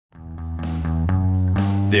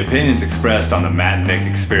The opinions expressed on the Matt and Nick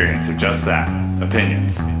Experience are just that,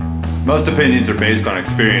 opinions. Most opinions are based on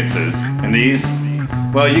experiences, and these,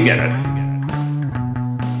 well, you get it.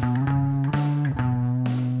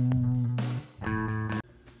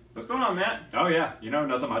 What's going on, Matt? Oh yeah,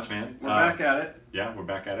 nothing much, man. We're back at it. Yeah, we're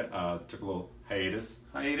back at it. Took a little hiatus.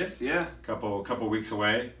 Yeah. Couple weeks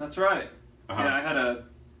away. That's right. Uh-huh. Yeah, I had a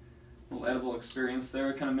little edible experience there.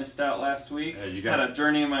 We kind of missed out last week. You had a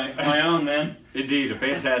journey of my own, man. Indeed, a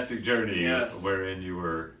fantastic journey. Yes. Wherein you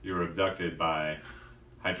were abducted by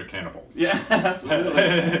hydrocannibals. Yeah,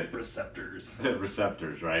 absolutely. Receptors.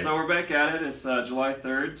 Receptors, right? So we're back at it. It's July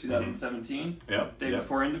 3rd, 2017. Yep. Day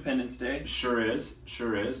before Independence Day. Sure is.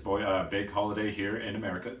 Boy, big holiday here in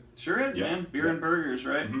America. Sure is, man. Beer and burgers,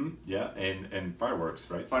 right? Mm-hmm. Yeah, and fireworks,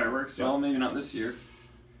 right? Fireworks. Yep. Well, maybe not this year.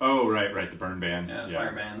 Oh, right, the burn ban. Yeah,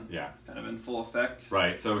 fire ban. Yeah. It's kind of in full effect.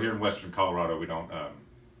 Right, so here in western Colorado, we don't,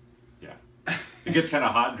 It gets kind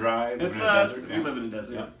of hot and dry. We live in a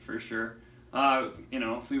desert, for sure.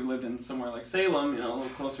 If we lived in somewhere like Salem, a little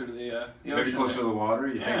closer to the ocean. Maybe closer to the water,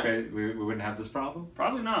 you think we wouldn't have this problem?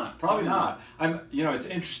 Probably not. Probably not. It's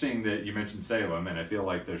interesting that you mentioned Salem, and I feel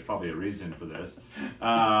like there's probably a reason for this.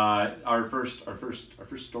 Our first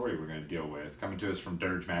story we're going to deal with, coming to us from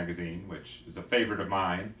Dirge Magazine, which is a favorite of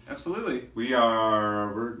mine. Absolutely.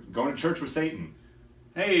 We're going to church with Satan.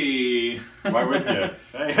 Hey! Why wouldn't you?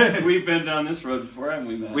 Hey. We've been down this road before, haven't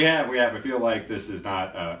we, Matt? We have. I feel like this is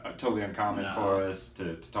not totally uncommon for us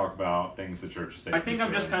to talk about things the Church of Satan. I think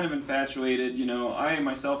I'm just kind of infatuated. I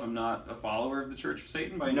myself am not a follower of the Church of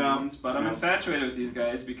Satan by any means, but I'm infatuated with these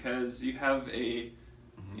guys because you have a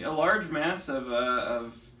large mass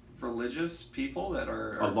of religious people that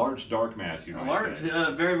are a large dark mass. You might say.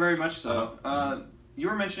 Very, very much so. You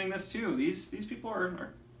were mentioning this too. These people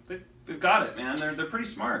they've got it, man. They're pretty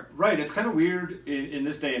smart. Right. It's kind of weird in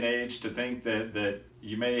this day and age to think that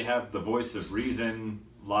you may have the voice of reason,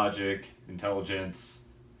 logic, intelligence,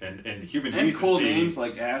 and human decency. And cool names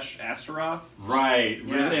like Astaroth. Right.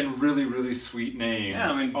 Yeah. And really, really sweet names.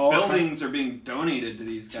 Yeah, buildings are being donated to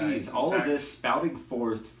these guys. Jeez, all of this spouting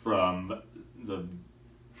forth from the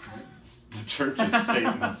Church of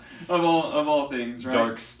Satan's of all things, right?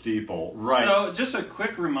 Dark steeple, right? So, just a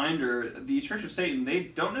quick reminder: the Church of Satan, they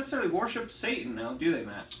don't necessarily worship Satan, now, do they,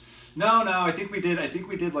 Matt? No. I think we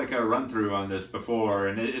did like a run through on this before,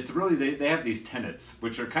 and it's really they have these tenets,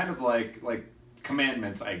 which are kind of like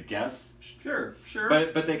commandments, I guess. Sure.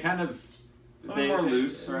 But they kind of more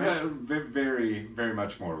loose, right? Very, very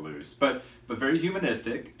much more loose, but very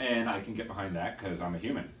humanistic, and I can get behind that because I'm a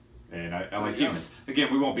human. And I like humans.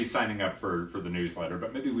 Again, we won't be signing up for the newsletter,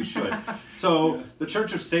 but maybe we should. So, the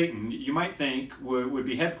Church of Satan, you might think, would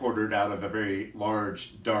be headquartered out of a very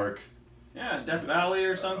large, dark... Yeah, Death Valley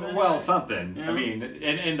or something. Well, something. Yeah. I mean,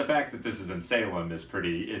 and the fact that this is in Salem is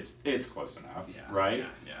it's close enough, right?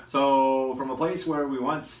 Yeah. So, from a place where we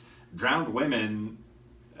once drowned women,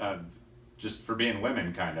 just for being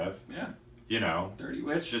women, kind of. Yeah. Dirty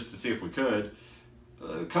witch. Just to see if we could...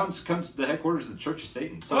 comes the headquarters of the Church of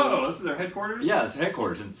Satan. So, this is their headquarters? Yeah, it's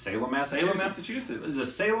headquarters in Salem, Massachusetts. This is a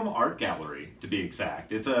Salem Art Gallery, to be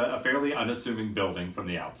exact. It's a fairly unassuming building from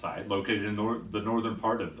the outside, located in the northern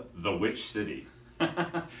part of the Witch City.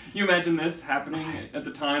 You imagine this happening at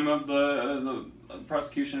the time of the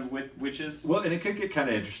prosecution of witches? Well, and it could get kind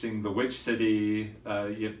of interesting. The Witch City,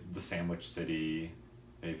 you have the Sandwich City.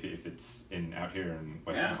 If it's out here in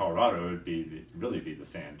western Colorado, it would really be the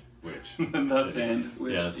Sand Witch. The Sand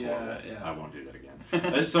Witch. Yeah, that's horrible. I won't do that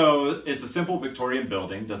again. So it's a simple Victorian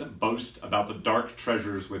building. Doesn't boast about the dark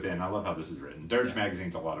treasures within. I love how this is written. Dirge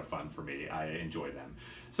Magazine's a lot of fun for me. I enjoy them.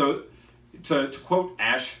 So to quote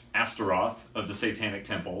Astaroth of the Satanic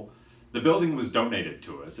Temple, the building was donated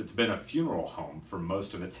to us. It's been a funeral home for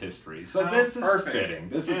most of its history. So this is fitting.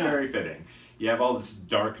 This is very fitting. You have all this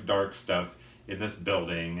dark stuff in this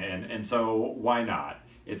building, and so why not?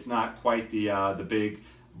 It's not quite the big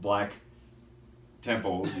black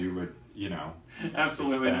temple you would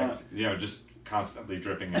absolutely expect. Not. Just constantly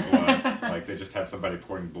dripping in blood. Like they just have somebody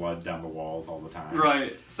pouring blood down the walls all the time.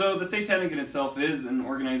 Right. So the Satanic in itself is an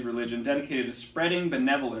organized religion dedicated to spreading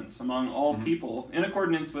benevolence among all people in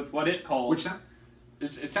accordance with what it calls.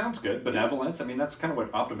 It sounds good, benevolence. I mean, that's kind of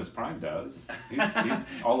what Optimus Prime does. He's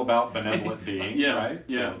all about benevolent beings, right?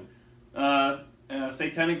 Yeah.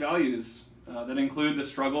 Satanic values that include the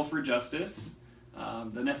struggle for justice,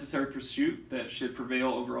 the necessary pursuit that should prevail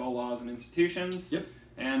over all laws and institutions,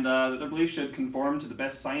 and that their beliefs should conform to the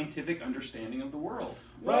best scientific understanding of the world.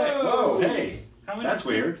 Right. Whoa. Hey. How that's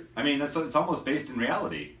weird. I mean, it's almost based in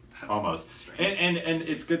reality. That's almost. Strange. And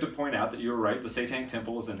it's good to point out that you're right. The Satanic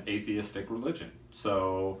Temple is an atheistic religion.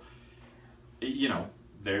 So,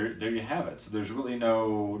 there you have it. So there's really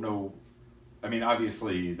no. I mean,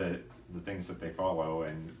 obviously the things that they follow,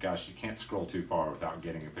 and gosh, you can't scroll too far without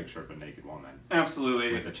getting a picture of a naked woman.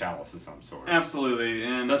 Absolutely. With a chalice of some sort. Absolutely.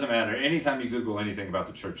 And it doesn't matter. Anytime you Google anything about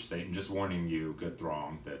the Church of Satan, just warning you, good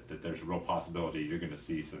throng, that there's a real possibility you're going to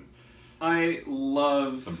see some. I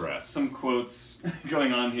love some breasts, some quotes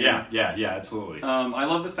going on here. Yeah, absolutely. I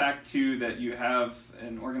love the fact too that you have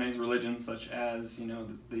an organized religion such as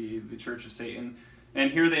the Church of Satan,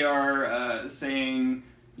 and here they are saying,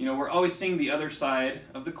 we're always seeing the other side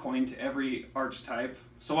of the coin to every archetype.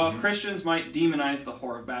 So while Christians might demonize the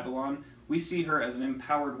whore of Babylon, we see her as an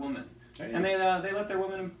empowered woman, and they let their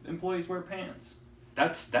women employees wear pants.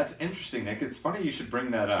 That's interesting, Nick. It's funny you should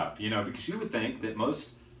bring that up. Because you would think that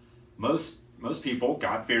most people,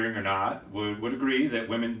 God-fearing or not, would agree that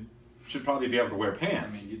women should probably be able to wear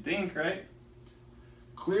pants. I mean, you'd think, right?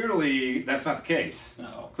 Clearly, that's not the case.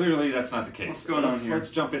 No. Clearly, that's not the case. What's going on here? Let's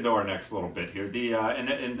jump into our next little bit here.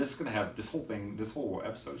 And this is gonna have this whole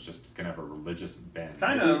episode's just gonna have a religious bend.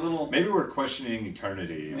 Kind of a little. Maybe we're questioning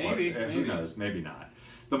eternity. Maybe. Who knows? Maybe not.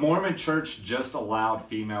 The Mormon Church just allowed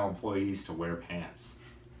female employees to wear pants.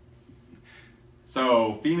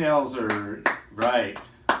 So females are right.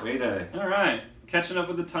 Way to. All right. Catching up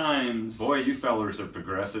with the times. Boy, you fellers are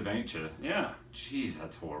progressive, ain't you? Yeah. Jeez,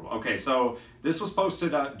 that's horrible. Okay, so this was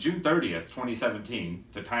posted June 30th, 2017,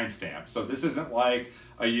 to timestamp. So this isn't like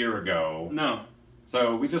a year ago. No.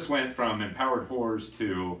 So we just went from empowered whores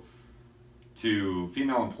to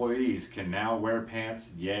female employees can now wear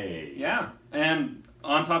pants. Yay. Yeah. And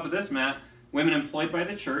on top of this, Matt, women employed by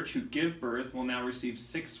the church who give birth will now receive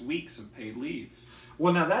 6 weeks of paid leave.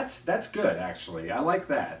 Well, now that's good, actually. I like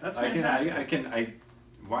that. That's fantastic.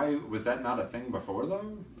 Why was that not a thing before,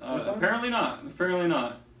 though? Apparently not. Apparently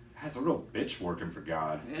not. That's a real bitch working for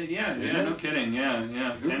God. Yeah, no kidding.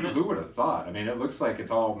 Yeah. Who would have thought? I mean, it looks like it's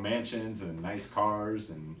all mansions and nice cars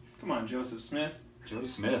and. Come on, Joseph Smith. Joe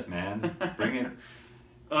Smith, man, bringing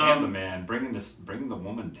the man, bringing the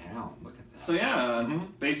woman down. Look at that. So yeah,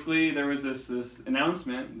 basically there was this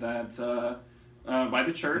announcement that. By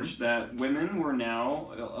the church that women were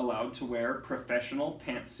now allowed to wear professional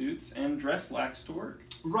pantsuits and dress slacks to work.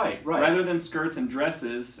 Right. Rather than skirts and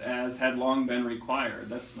dresses, as had long been required.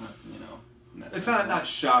 That's not, It's not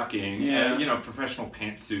shocking. Yeah. Professional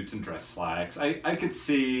pantsuits and dress slacks. I could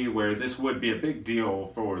see where this would be a big deal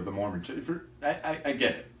for the Mormon church. I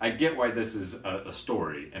get it. I get why this is a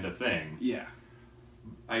story and a thing. Yeah.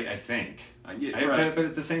 I think. Right. But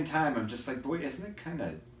at the same time, I'm just like, boy, isn't it kind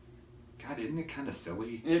of... God, isn't it kind of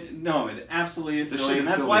silly? It absolutely is silly, and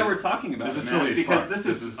that's why we're talking about it, Matt, because this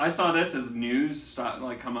is. I saw this as news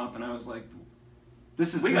come up, and I was like,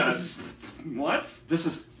 what? This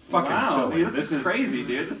is fucking silly. Dude, this is crazy,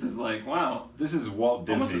 dude. This is like, wow. This is Walt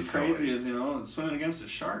Disney. Almost as crazy as swimming against a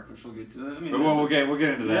shark, which we'll get to. I mean, we'll get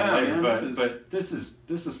into that later. Man, but this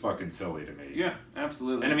is fucking silly to me. Yeah,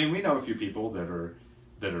 absolutely. And I mean, we know a few people that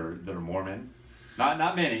are Mormon.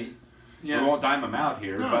 Not many. Yeah. We won't dime them out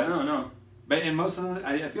here. No. But and most of them,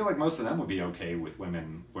 I feel like most of them would be okay with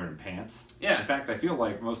women wearing pants. Yeah. In fact, I feel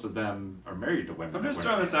like most of them are married to women. I'm just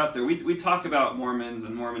throwing this out there. We talk about Mormons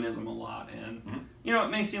and Mormonism a lot, and it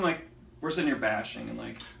may seem like we're sitting here bashing and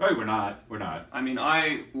like. Right, we're not. I mean,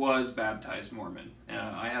 I was baptized Mormon.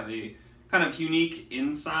 I have a kind of unique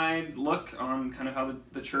inside look on kind of how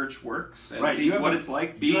the church works and what it's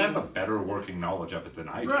like being. You have a better working knowledge of it than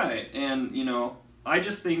I do. Right, and I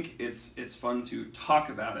just think it's fun to talk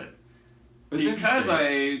about it. It's because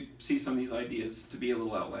I see some of these ideas to be a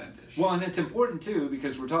little outlandish. Well, and it's important too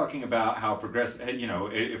because we're talking about how progressive.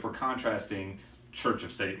 If we're contrasting Church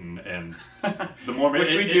of Satan and the Mormon,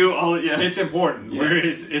 which we do all. Yeah, it's important.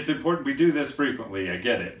 Yes. It's important. We do this frequently. I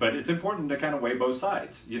get it, but it's important to kind of weigh both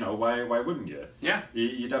sides. Why wouldn't you? Yeah,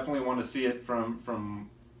 you definitely want to see it from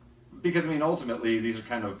because I mean ultimately these are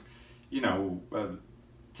kind of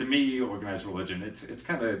to me organized religion. It's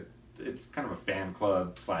kind of a fan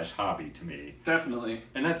club / hobby to me. Definitely.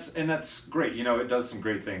 And that's great. It does some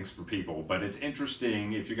great things for people. But it's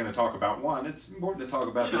interesting if you're going to talk about one. It's important to talk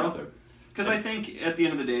about the other. Because I think at the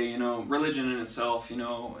end of the day, religion in itself,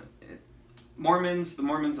 the Mormons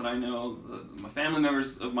that I know, my family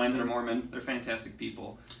members of mine that are Mormon, they're fantastic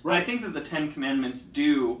people. Right. And I think that the Ten Commandments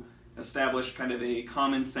do establish kind of a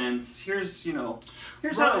common sense. Here's how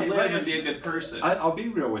to live and be a good person. I'll be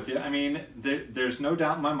real with you. I mean, there's no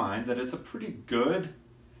doubt in my mind that it's a pretty good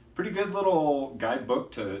little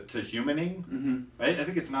guidebook to humaning. Mm-hmm. I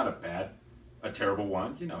think it's not a terrible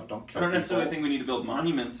one. Don't kill people. I don't necessarily think we need to build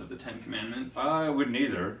monuments of the Ten Commandments. I wouldn't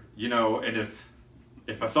either. And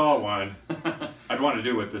if I saw one, I'd want to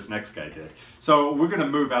do what this next guy did. So we're going to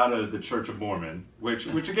move out of the Church of Mormon, which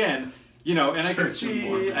again, you know, and I can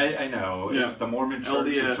see, I know, it's the Mormon Church,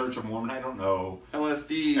 the Church of Mormon, I don't know.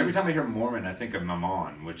 LSD. Every time I hear Mormon, I think of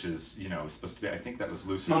Mammon, which is, you know, supposed to be, I think that was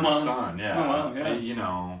Lucifer's son, you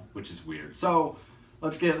know, which is weird. So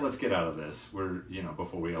let's get out of this. We're, you know,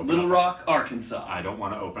 before we open Little Rock, Arkansas. I don't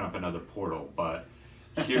want to open up another portal, but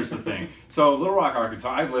here's the thing. So Little Rock,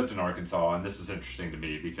 Arkansas, I've lived in Arkansas, and this is interesting to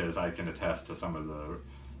me because I can attest to some of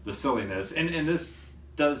the silliness, and this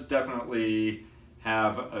does definitely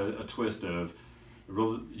have a twist of,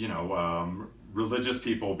 you know, religious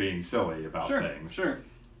people being silly about things. Sure.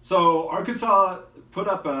 So Arkansas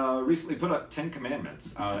recently put up 10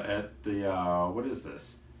 Commandments at the what is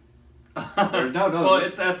this? Well,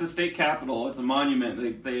 it's at the state capitol. It's a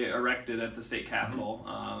monument they erected at the state capitol.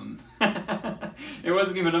 It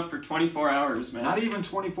wasn't even up for 24 hours, man. Not even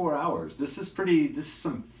 24 hours. This is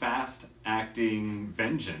some fast acting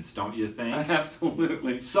vengeance, don't you think?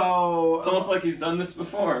 Absolutely. So it's almost like he's done this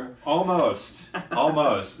before. Almost.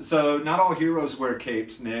 So not all heroes wear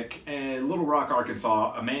capes, Nick. In Little Rock,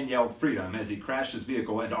 Arkansas, a man yelled freedom as he crashed his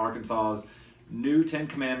vehicle into Arkansas's new 10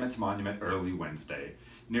 Commandments monument early Wednesday.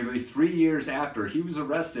 Nearly 3 years after he was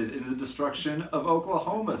arrested in the destruction of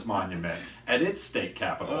Oklahoma's monument at its state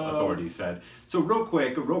capitol, authorities said. So a real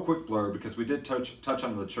quick blurb, because we did touch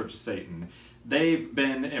on the Church of Satan. They've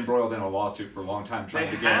been embroiled in a lawsuit for a long time trying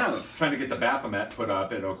to get the Baphomet put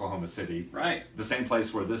up in Oklahoma City. Right. The same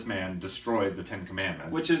place where this man destroyed the 10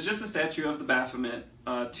 Commandments. Which is just a statue of the Baphomet,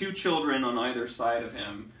 2 children on either side of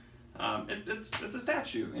him. It's a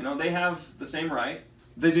statue. You know, they have the same right.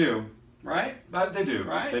 They do. Right? They do.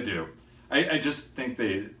 Right? They do. I just think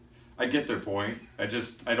I get their point. I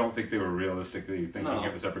don't think they were realistically thinking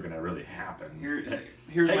it was ever going to really happen.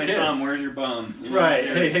 Here's my kids. Thumb, where's your bum? You know, right.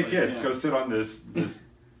 Hey kids, go sit on this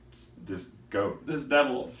goat. This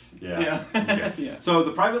devil. Yeah. Okay. Yeah. So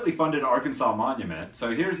the privately funded Arkansas monument,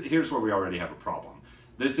 so here's where we already have a problem.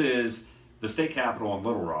 This is the state capitol in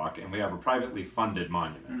Little Rock, and we have a privately funded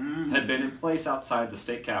monument. Had been in place outside the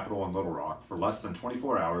state capitol in Little Rock for less than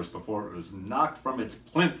 24 hours before it was knocked from its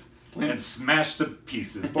plinth. And smashed to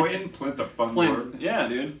pieces. Boy, isn't plinth a fun word? Yeah,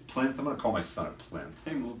 dude. Plinth. I'm going to call my son a plinth.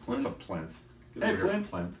 Hey, little plinth. What's a plinth? Hey,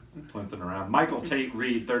 plinth. Plinthing around. Michael Tate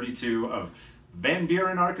Reed, 32, of Van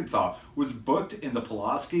Buren, Arkansas, was booked in the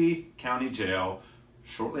Pulaski County Jail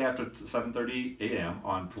shortly after 7:30 a.m.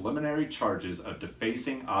 on preliminary charges of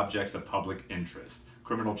defacing objects of public interest,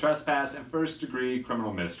 criminal trespass, and first-degree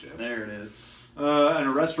criminal mischief. There it is. An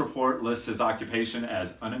arrest report lists his occupation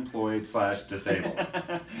as unemployed/disabled.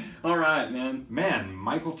 All right, man. Man,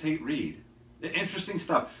 Michael Tate Reed. Interesting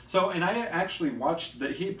stuff. So, and I actually watched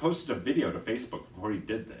that he posted a video to Facebook before he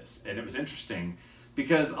did this, and it was interesting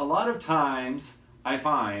because a lot of times I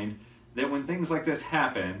find that when things like this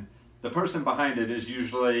happen, the person behind it is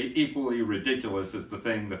usually equally ridiculous as the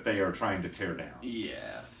thing that they are trying to tear down.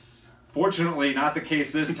 Yes. Fortunately, not the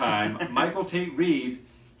case this time. Michael Tate Reed,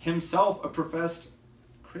 himself a professed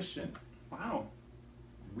Christian. Wow.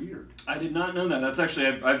 Weird. I did not know that. That's actually,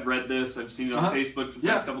 I've read this. I've seen it on Facebook for the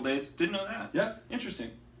past couple days. Didn't know that. Yeah. Interesting.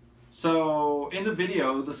 So, in the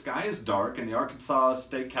video, the sky is dark and the Arkansas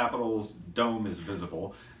State Capitol's dome is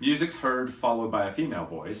visible. Music's heard, followed by a female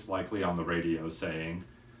voice, likely on the radio, saying,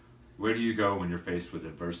 "Where do you go when you're faced with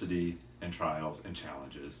adversity and trials and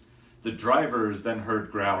challenges?" The driver is then heard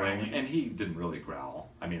growling, and he didn't really growl.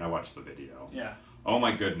 I mean, I watched the video. Yeah. "Oh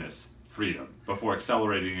my goodness, freedom," before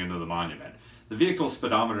accelerating into the monument. The vehicle's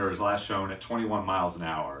speedometer is last shown at 21 miles an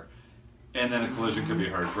hour. And then a collision could be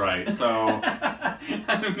heard, right? So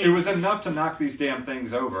it was enough to knock these damn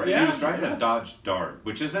things over. And he was driving a Dodge Dart,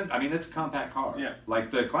 which isn't, I mean, it's a compact car. Yeah.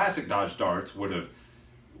 Like the classic Dodge Darts would have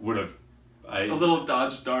a little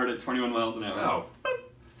Dodge Dart at 21 miles an hour. Oh.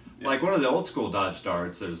 Yeah. Like one of the old school Dodge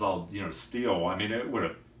Darts that was all, steel. I mean, it would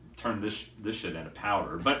have turned this shit into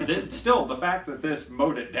powder. But still, the fact that this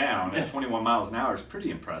mowed it down at 21 miles an hour is pretty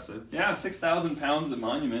impressive. Yeah, 6,000 pounds of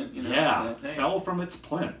monument. Fell from its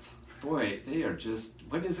plinth. Boy, they are just,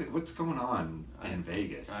 what is it? What's going on in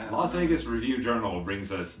Vegas? Las Vegas Review-Journal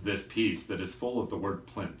brings us this piece that is full of the word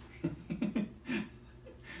plinth.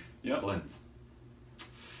 Yep. Plinth.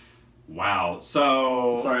 Wow.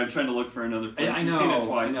 So... Sorry, I'm trying to look for another plinth. I know, I've seen it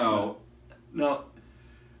twice. I know. No.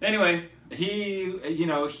 Anyway.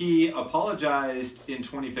 He apologized in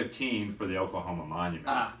 2015 for the Oklahoma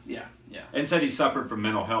monument. Yeah. And said he suffered from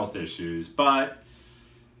mental health issues, but...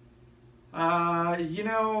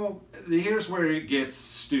 here's where it gets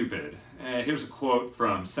stupid. Here's a quote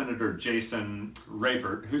from Senator Jason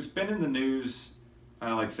Rapert, who's been in the news.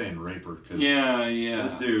 I like saying Rapert because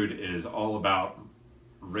this dude is all about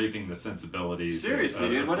raping the sensibilities. Seriously,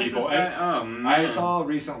 of dude, what people. is this guy? Oh, man. I saw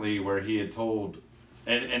recently where he had told,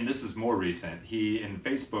 and this is more recent. He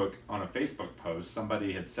on a Facebook post,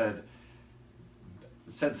 somebody had said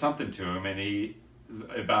something to him, and he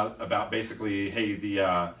about basically, hey,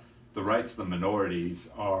 the rights of the minorities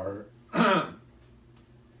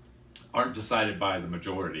aren't decided by the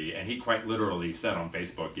majority, and he quite literally said on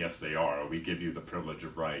Facebook, yes they are, we give you the privilege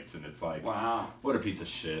of rights, and it's like, wow, what a piece of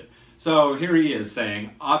shit. So here he is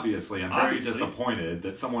saying, obviously, I'm very disappointed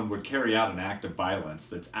that someone would carry out an act of violence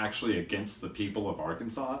that's actually against the people of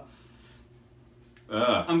Arkansas.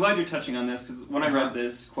 I'm glad you're touching on this, because when I read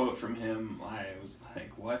this quote from him, I was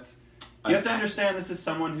like, what? You have to understand this is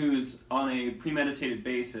someone who's, on a premeditated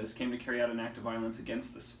basis, came to carry out an act of violence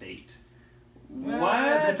against the state.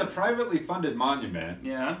 What? It's a privately funded monument.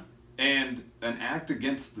 Yeah. And an act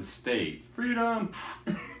against the state. Freedom.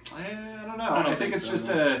 I don't know. I think it's so, just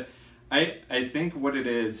I think what it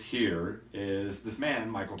is here is this man,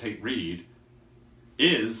 Michael Tate Reed,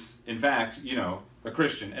 is, in fact, a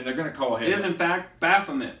Christian, and they're going to call him... Is, in fact,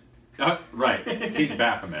 Baphomet. Right. He's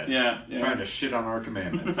Baphomet. Yeah. Trying to shit on our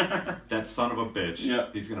commandments. That son of a bitch. Yeah.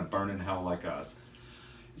 He's going to burn in hell like us.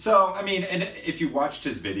 So, I mean, and if you watched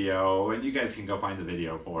his video, and you guys can go find the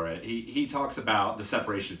video for it, he talks about the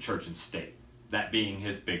separation of church and state, that being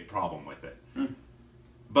his big problem with it. Mm.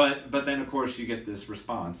 But then, of course, you get this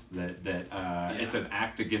response that it's an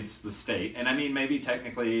act against the state. And, I mean, maybe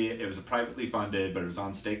technically it was privately funded, but it was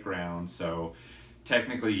on state grounds, so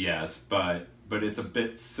technically yes, but it's a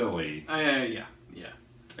bit silly. Yeah.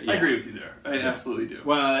 I agree with you there. I absolutely do.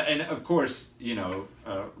 Well, and, of course,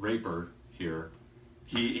 Raper here...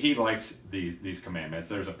 He liked these commandments.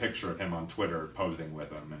 There's a picture of him on Twitter posing with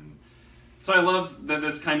them, and so I love that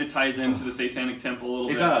this kind of ties into the Satanic Temple a little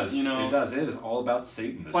bit. It does. It does. It is all about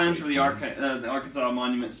Satan. Plans for the Arkansas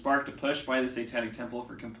monument sparked a push by the Satanic Temple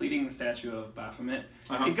for completing the statue of Baphomet,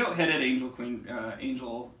 a goat-headed angel-winged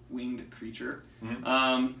creature.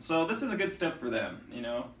 Mm-hmm. So this is a good step for them.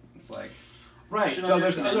 It's like right. So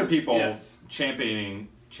there's other people championing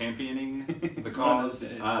the cause.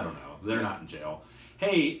 I don't know. They're not in jail.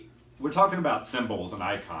 Hey, we're talking about symbols and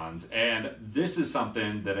icons, and this is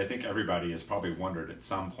something that I think everybody has probably wondered at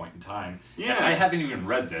some point in time. Yeah. And I haven't even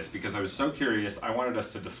read this because I was so curious. I wanted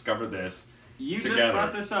us to discover this together. Just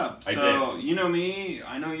brought this up. So, you know me,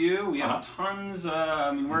 I know you. We have tons.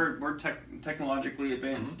 We're technologically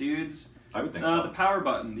advanced dudes. I would think so. The power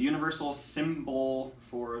button, the universal symbol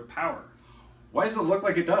for power. Why does it look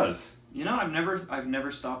like it does? I've never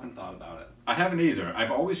stopped and thought about it. I haven't either. I've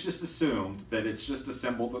always just assumed that it's just a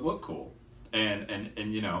symbol that looked cool. And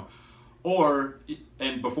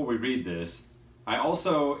before we read this,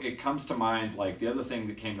 it comes to mind, like, the other thing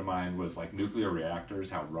that came to mind was, like, nuclear reactors,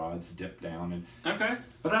 how rods dip down. Okay.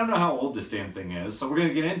 But I don't know how old this damn thing is, so we're going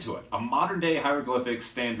to get into it. A modern-day hieroglyphic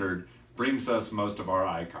standard brings us most of our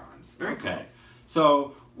icons. Very cool.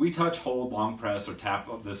 So we touch, hold, long press, or tap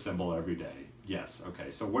this symbol every day. Yes, okay.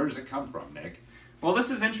 So where does it come from, Nick? Well,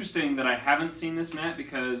 this is interesting that I haven't seen this, Matt,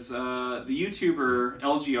 because the YouTuber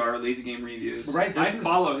LGR, Lazy Game Reviews, I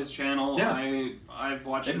follow his channel. Yeah. I've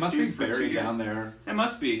watched it. It must be buried down there. It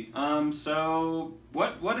must be. So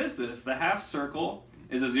what is this? The half circle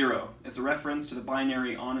is a 0. It's a reference to the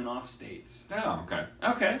binary on and off states. Oh, okay.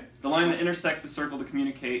 Okay. The line that intersects the circle to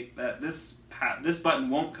communicate that this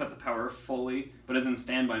button won't cut the power fully, but is in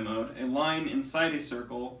standby mode. A line inside a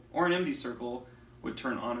circle or an empty circle would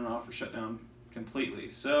turn on and off or shut down completely.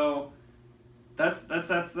 So that's that.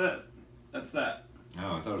 That's that.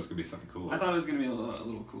 Oh, I thought it was gonna be something cooler. I thought it was gonna be a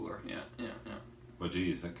little cooler. Yeah. Well,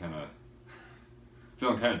 geez, that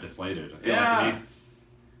feeling kind of deflated. I feel like I need.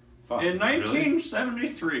 Fuck, in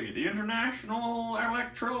 1973, really? The International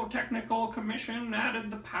Electrotechnical Commission added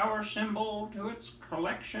the power symbol to its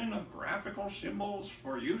collection of graphical symbols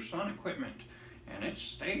for use on equipment, and it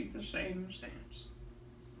stayed the same since.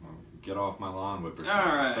 Well, get off my lawn, whippersnapper.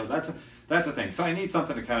 All right. So that's a thing. So I need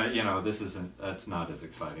something to kind of, that's not as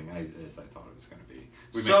exciting as I thought it was going to be.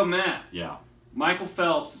 Matt. Yeah. Michael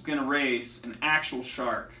Phelps is going to race an actual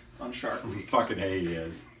shark on Shark Week. Fucking A, he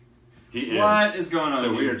is. He is. What is going on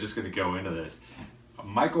So here? we are just going to go into this.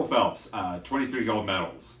 Michael Phelps, 23 gold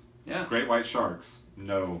medals. Yeah. Great white sharks,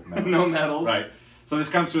 no medals. No medals. Right. So this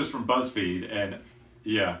comes to us from BuzzFeed, and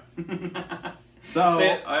yeah. So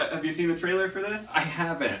have you seen the trailer for this? I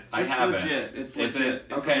haven't. It's legit. It's legit.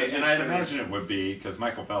 It's okay, and I'd imagine it would be because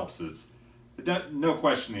Michael Phelps is no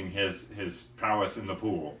questioning his prowess in the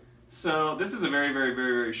pool. So this is a very, very,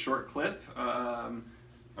 very, very short clip. We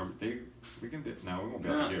won't be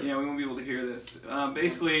able to hear. Yeah, we won't be able to hear this.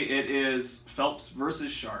 Basically, it is Phelps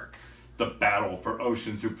versus Shark. the battle for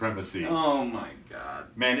ocean supremacy. Oh my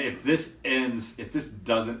god. Man, if this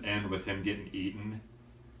doesn't end with him getting eaten,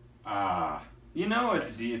 you know,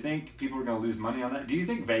 it's... Do you think people are going to lose money on that? Do you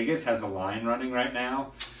think Vegas has a line running right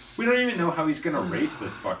now? We don't even know how he's going to race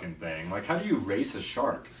this fucking thing. Like, how do you race a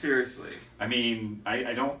shark? Seriously. I mean,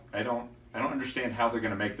 I don't understand how they're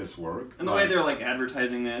going to make this work. And the way they're, like,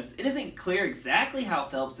 advertising this, it isn't clear exactly how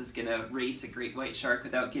Phelps is going to race a great white shark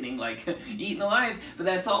without getting, like, eaten alive, but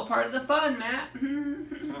that's all part of the fun, Matt.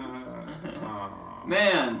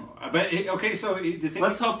 Man. But, okay, so...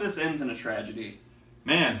 Let's hope this ends in a tragedy.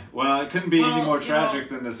 Man, well, it couldn't be any more tragic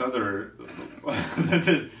than this other...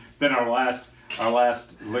 than our last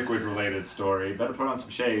liquid-related story. Better put on some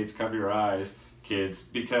shades, cover your eyes, kids,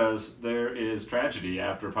 because there is tragedy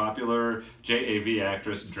after popular JAV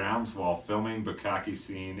actress drowns while filming bukkake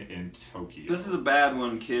scene in Tokyo. This is a bad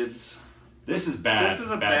one, kids. This is bad. This is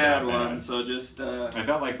a bad one, so just... I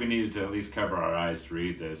felt like we needed to at least cover our eyes to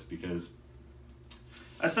read this, because...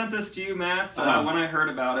 I sent this to you, Matt, when I heard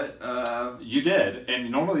about it. You did,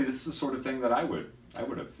 and normally this is the sort of thing that I would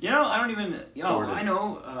have. You know, I don't even... I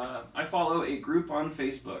know. I follow a group on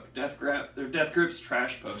Facebook, Death Grips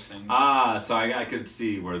Trash Posting. So I could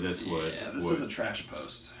see where this would... Yeah, this was a trash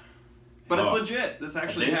post. But it's legit. This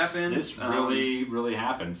actually happened. This really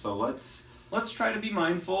happened, so let's... Let's try to be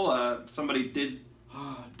mindful. Somebody did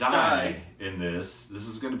die in this. This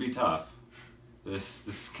is going to be tough. This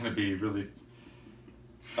is going to be really...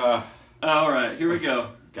 all right, here we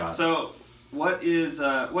go. God. So, what is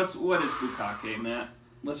bukkake, Matt?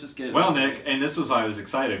 Let's just get it. Well, Nick, and this was why I was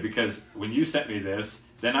excited, because when you sent me this,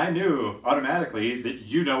 then I knew automatically that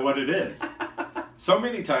you know what it is. So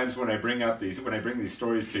many times when I bring these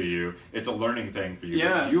stories to you, it's a learning thing for you.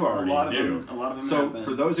 Yeah, but you already knew. A lot of them. So,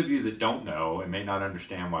 for those of you that don't know and may not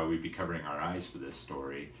understand why we'd be covering our eyes for this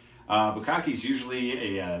story, bukkake is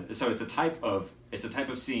usually so it's a type of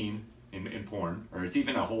scene in porn, or it's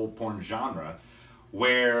even a whole porn genre,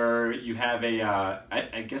 where you have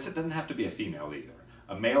I guess it doesn't have to be a female either,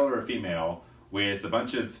 a male or a female with a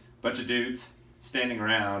bunch of dudes standing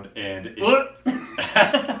around and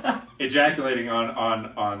ejaculating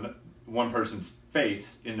on one person's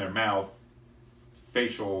face, in their mouth,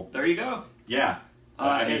 facial. There you go. Yeah.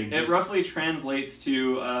 I mean, it roughly translates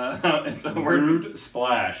to it's a rude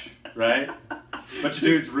splash, right? Bunch of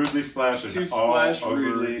dudes rudely splashing all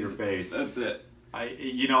over your face. That's it. And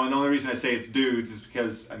the only reason I say it's dudes is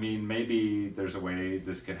because, I mean, maybe there's a way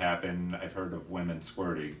this could happen. I've heard of women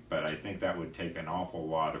squirting, but I think that would take an awful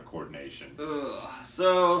lot of coordination.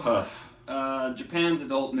 So, Japan's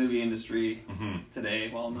adult movie industry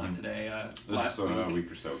today, well, not today, last week. A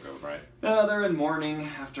week or so ago, right? They're in mourning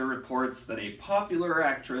after reports that a popular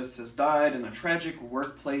actress has died in a tragic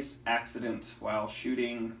workplace accident while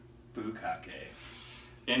shooting bukkake.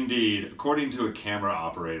 Indeed. According to a camera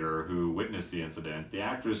operator who witnessed the incident, the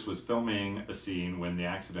actress was filming a scene when the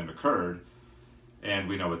accident occurred, and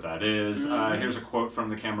we know what that is. Here's a quote from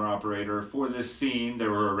the camera operator. For this scene,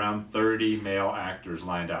 there were around 30 male actors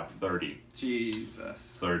lined up. 30.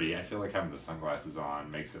 Jesus. 30. I feel like having the sunglasses on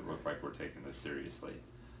makes it look like we're taking this seriously.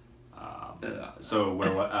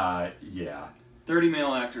 Yeah. 30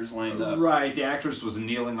 male actors lined up. Right. The actress was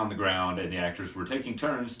kneeling on the ground, and the actors were taking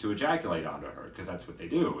turns to ejaculate onto her, because that's what they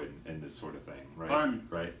do in this sort of thing. Right? Fun.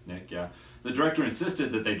 Right, Nick? Yeah. The director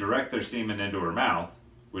insisted that they direct their semen into her mouth,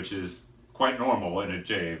 which is quite normal in a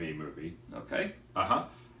JAV movie. Okay.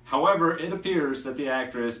 However, it appears that the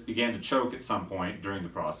actress began to choke at some point during the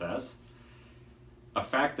process, a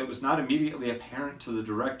fact that was not immediately apparent to the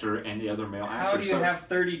director and the other male actors. How do you have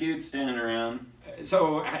 30 dudes standing around?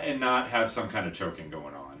 And not have some kind of choking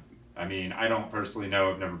going on. I mean, I don't personally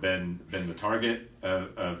know. I've never been the target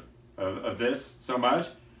of this so much,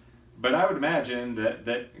 but I would imagine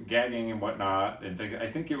that gagging and whatnot and I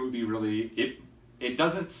think it would be really It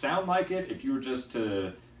doesn't sound like it if you were just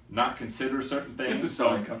to not consider certain things. This is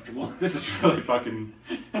so uncomfortable. This is really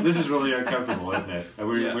uncomfortable, isn't it?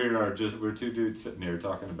 We're two dudes sitting here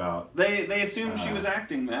talking about. They assumed she was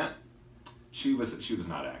acting, Matt. She was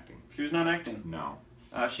not acting. She was not acting. No.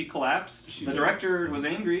 She collapsed. The director was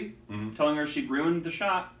angry, telling her she'd ruined the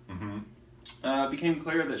shot. Became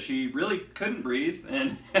clear that she really couldn't breathe,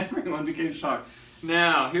 and everyone became shocked.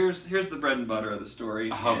 Now, here's the bread and butter of the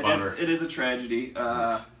story. It is a tragedy.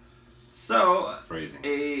 Phrasing.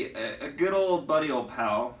 A good old buddy old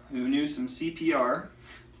pal who knew some CPR.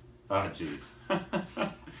 Oh, jeez.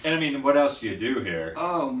 And I mean, what else do you do here?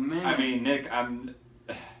 Oh, man. I mean, Nick,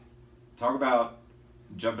 talk about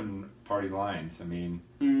jumping party lines. I mean...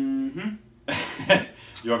 You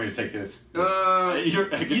want me to take this?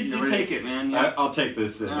 You take it, man. Yeah. I'll take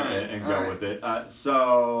this and go with it.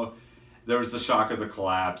 So, There was the shock of the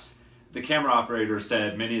collapse. The camera operator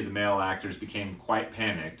said many of the male actors became quite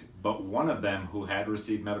panicked, but one of them, who had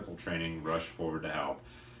received medical training, rushed forward to help.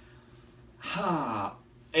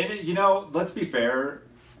 And, you know, let's be fair,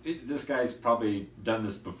 this guy's probably done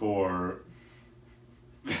this before.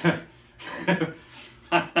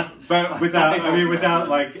 But without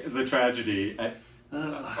like the tragedy.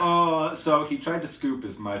 So he tried to scoop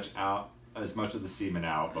as much of the semen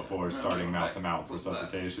out before starting mouth-to-mouth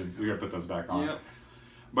resuscitations. We gotta put those back on. Yep.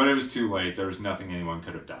 But it was too late. There was nothing anyone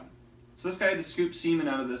could have done. So this guy had to scoop semen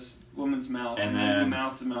out of this woman's mouth and then do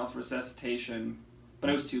mouth-to-mouth resuscitation, but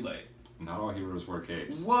it was too late. Not all heroes wear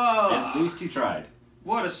capes. Whoa! At least he tried.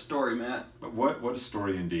 What a story, Matt. But what a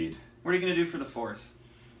story indeed. What are you gonna do for the 4th?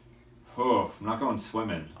 Oh, I'm not going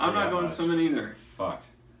swimming. I'm not going swimming either. Fuck.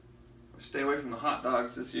 Stay away from the hot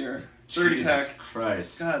dogs this year. 30 pack. Jesus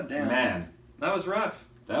Christ. God damn. Man. That was rough.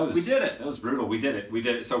 We did it. That was brutal. We did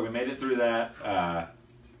it. So we made it through that.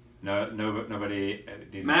 Nobody.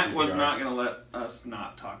 Matt was not going to let us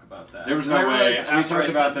not talk about that. There was no way. We talked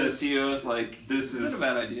about this to you. I was like, this is a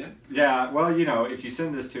bad idea. Yeah. Well, you know, if you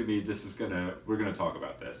send this to me, we're gonna talk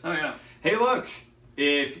about this. Oh yeah. Hey, look.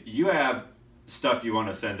 If you have stuff you want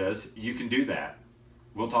to send us, you can do that.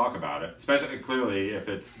 We'll talk about it. Especially, clearly, if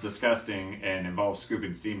it's disgusting and involves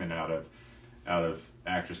scooping semen out of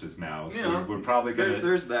actresses' mouths. You know, we're probably gonna.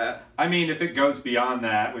 There's that. I mean, if it goes beyond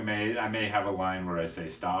that, I may have a line where I say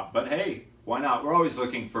stop. But hey, why not? We're always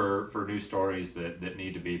looking for new stories that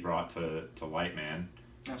need to be brought to light, man.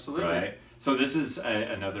 Absolutely. Right. So this is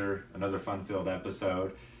another fun-filled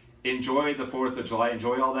episode. Enjoy the 4th of July.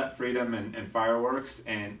 Enjoy all that freedom and fireworks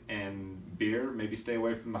and beer. Maybe stay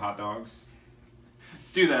away from the hot dogs.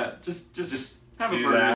 Do that. Just have a burger.